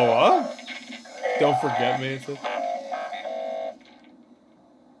gonna blow up? Don't forget me. It's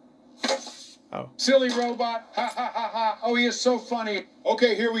Oh. Silly robot. Ha ha ha ha. Oh, he is so funny.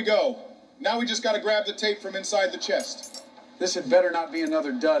 Okay, here we go. Now we just gotta grab the tape from inside the chest. This had better not be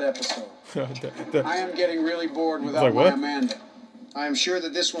another dud episode. I am getting really bored without my Amanda. I am sure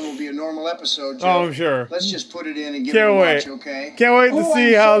that this one will be a normal episode, Joe. Oh, I'm sure. Let's just put it in and give it a watch, okay? Can't wait to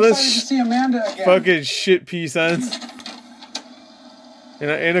see how to this see Amanda again. fucking shit piece ends. In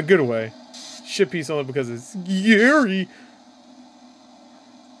a good way. Shit piece only because it's scary.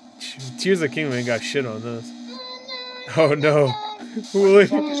 Tears of the Kingdom ain't got shit on this. Oh no. Wooly.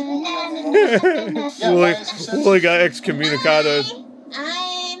 Wooly got excommunicated.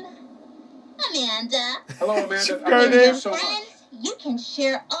 I'm Amanda. Hello, Amanda. Friends, you can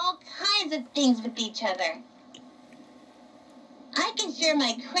share all kinds of things with each other. I can share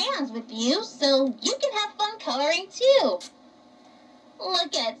my crayons with you, so you can have fun coloring too.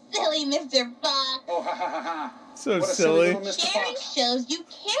 Look at silly Mr. Fox. Oh, ha ha ha ha. So silly. Sharing shows you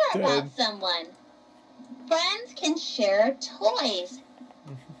care about someone. Friends can share toys.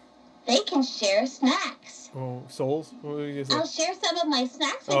 They can share snacks. Oh, souls? What are you gonna say? I'll share some of my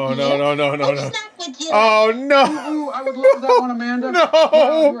snacks with Oh, you. no. Snack with you. Oh, no. Ooh, I would love that one, Amanda. No.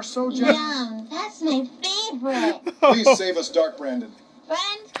 Yeah, you are so generous. Yum, that's my favorite. Please save us, Dark Brandon.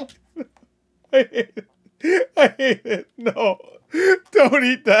 Friends can... I hate it. No. Don't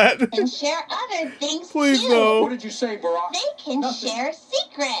eat that. And share other things Please, too. no. What did you say, Barack? They can share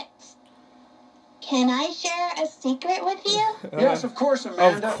secrets. Can I share a secret with you? Yes, of course,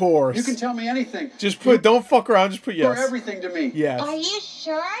 Amanda. Of course. You can tell me anything. Just put, don't fuck around, just put yes. For everything to me. Yes. Are you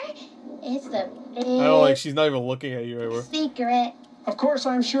sure? It's a big I don't like, she's not even looking at you anymore. secret. Of course,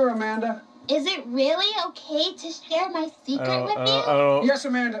 I'm sure, Amanda. Is it really okay to share my secret with you? I don't. Yes,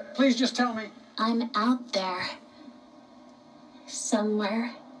 Amanda. Please just tell me. I'm out there.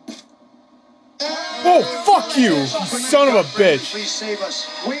 Somewhere. Oh, fuck you, you son of a bitch. Please save us.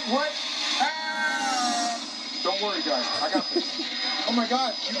 Wait, what? Don't worry, guys. I got this. Oh my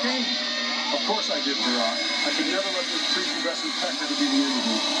God, you came. Of course I did, Barack. I could never let this prepubescent pecker to be the end of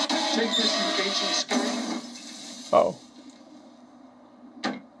me. Take this, you ancient scum. Oh.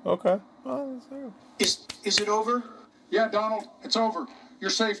 Okay. Oh, Is it over? Yeah, Donald, it's over. You're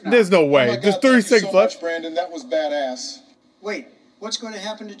safe now. There's no way. Oh my There's God, 30 thank you seconds so left. much, Brandon. That was badass. Wait, what's going to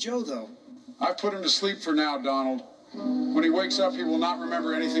happen to Joe, though? I put him to sleep for now, Donald. When he wakes up, he will not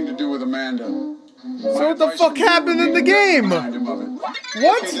remember anything to do with Amanda. So what the fuck happened in the game? Remind him of it. What?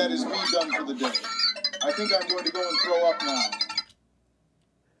 Okay, that is me done for the day. I think I'm going to go and throw up now.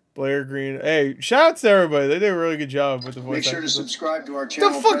 Blair Green. Hey, shout out to everybody. They did a really good job with the voice. Make sure to actors. subscribe to our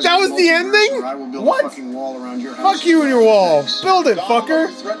channel. The fuck? That was the ending? Or I will build What? a fucking wall around your house. Fuck you and your wall. Build it, Donald, are fucker.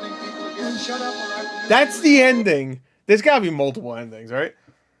 you threatening people again? Shut up or I will... That's the ending. There's gotta be multiple endings, right?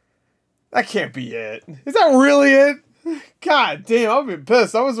 That can't be it. Is that really it? God damn, I've been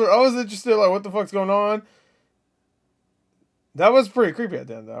pissed. I was interested, like, what the fuck's going on? That was pretty creepy at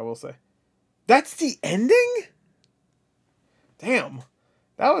the end, I will say. That's the ending? Damn.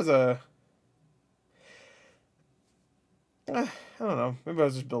 That was a... I don't know. Maybe I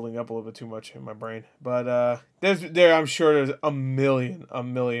was just building up a little bit too much in my brain. But I'm sure there's a million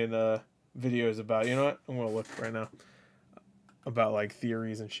videos about, you know what? I'm gonna look right now. About like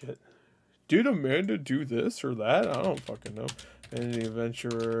theories and shit. Did Amanda do this or that? I don't fucking know. And the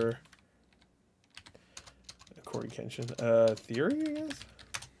adventurer Corey Kenshin. Theory, I guess?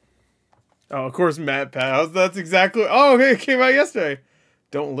 Oh, of course, Matt Pat. That's exactly... Oh, okay, it came out yesterday.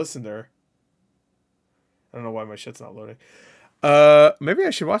 Don't listen to her. I don't know why my shit's not loading. Maybe I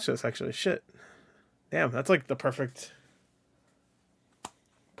should watch this, actually. Shit. Damn, that's like the perfect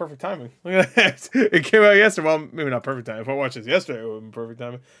timing. Look at that. It came out yesterday. Well, maybe not perfect timing. If I watched this yesterday, it would have been perfect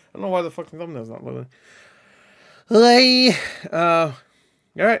timing. I don't know why the fucking thumbnail's not loading.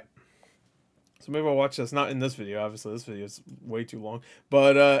 Alright. So maybe I'll watch this. Not in this video, obviously. This video is way too long.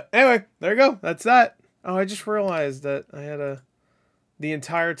 But anyway, there you go. That's that. Oh, I just realized that I had the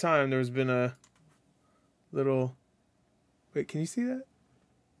entire time there's been a little Wait, can you see that?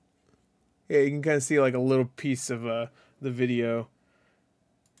 Yeah, you can kind of see like a little piece of the video.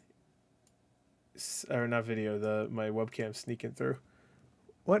 Or not video, my webcam sneaking through.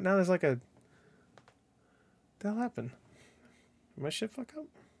 What? Now there's like a... What the hell happened? Did my shit fuck up?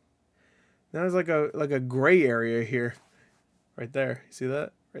 Now there's like a gray area here. Right there. You see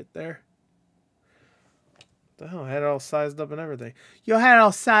that? Right there. What the hell? I had it all sized up and everything. You had it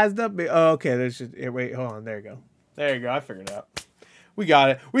all sized up. Oh, okay. There's just... Wait, hold on. There you go. There you go. I figured it out. We got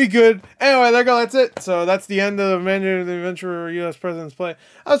it. We good. Anyway, there you go. That's it. So that's the end of the Adventure U.S. President's Play.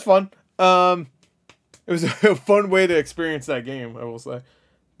 That was fun. It was a fun way to experience that game, I will say.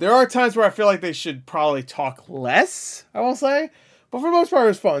 There are times where I feel like they should probably talk less, I will say. But for the most part, it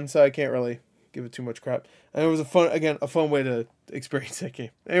was fun, so I can't really give it too much crap. And it was a fun way to experience that game.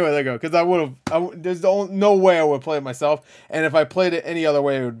 Anyway, there you go. Because there's no way I would play it myself. And if I played it any other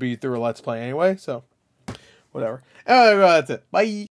way, it would be through a Let's Play anyway. So, whatever. Anyway, there you go. That's it. Bye.